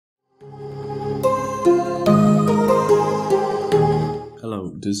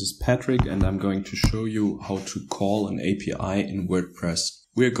this is Patrick and I'm going to show you how to call an API in WordPress.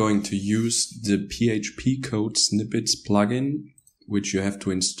 We're going to use the PHP Code Snippets plugin, which you have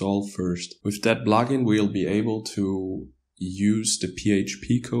to install first. With that plugin, we'll be able to use the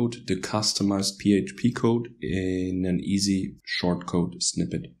PHP code, the customized PHP code, in an easy shortcode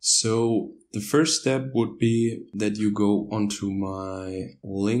snippet. So the first step would be that you go onto my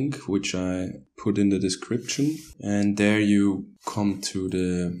link, which I put in the description, and there you come to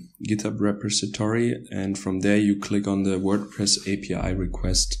the GitHub repository, and from there you click on the WordPress API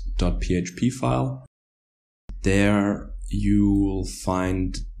request.php file. There you will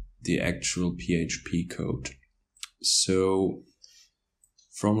find the actual PHP code. So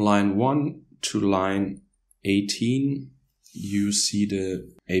from line 1 to line 18, you see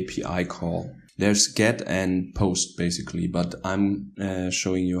the API call. There's get and post basically, but I'm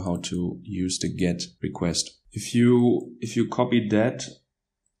showing you how to use the get request. If you copy that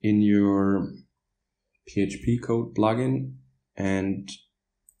in your PHP code plugin and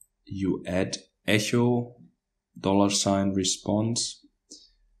you add echo $response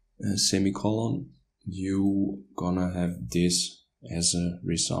semicolon, you gonna have this as a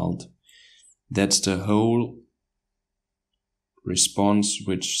result. That's the whole response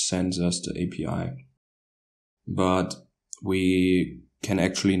which sends us the API. But we can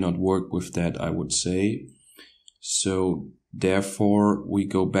actually not work with that, I would say. So therefore we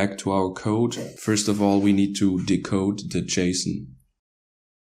go back to our code. First of all, we need to decode the JSON.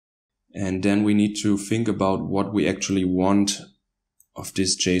 And then we need to think about what we actually want of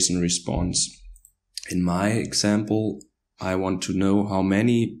this JSON response. In my example, I want to know how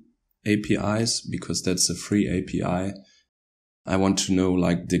many APIs, because that's a free API. I want to know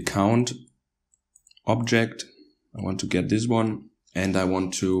like the count object. I want to get this one, and I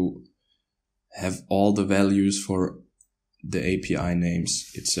want to have all the values for the API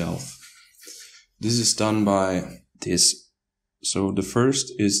names itself. This is done by this. So the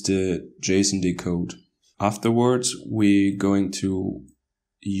first is the JSON decode. Afterwards, we're going to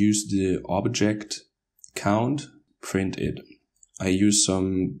use the object count, print it. I use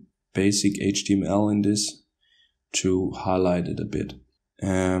some basic HTML in this to highlight it a bit.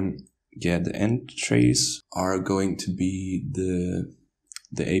 The entries are going to be the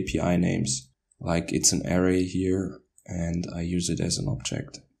API names. Like it's an array here and I use it as an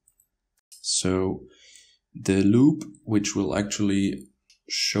object. So the loop, which will actually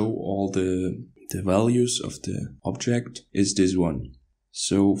show all the values of the object, is this one.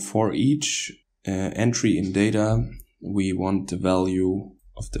 So for each entry in data, we want the value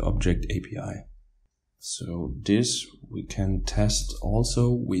of the object API. So this we can test also.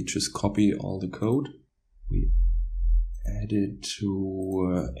 We just copy all the code. We add it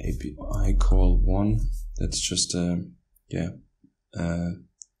to API call 1. That's just a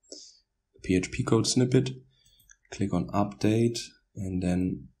PHP code snippet. Click on update, and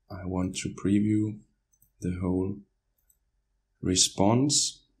then I want to preview the whole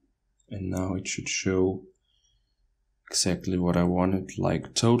response. And now it should show exactly what I wanted,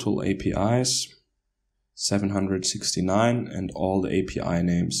 like total APIs, 769, and all the API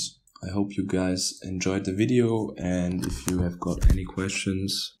names. I hope you guys enjoyed the video, and if you have got any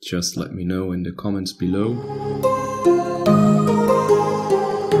questions, just let me know in the comments below.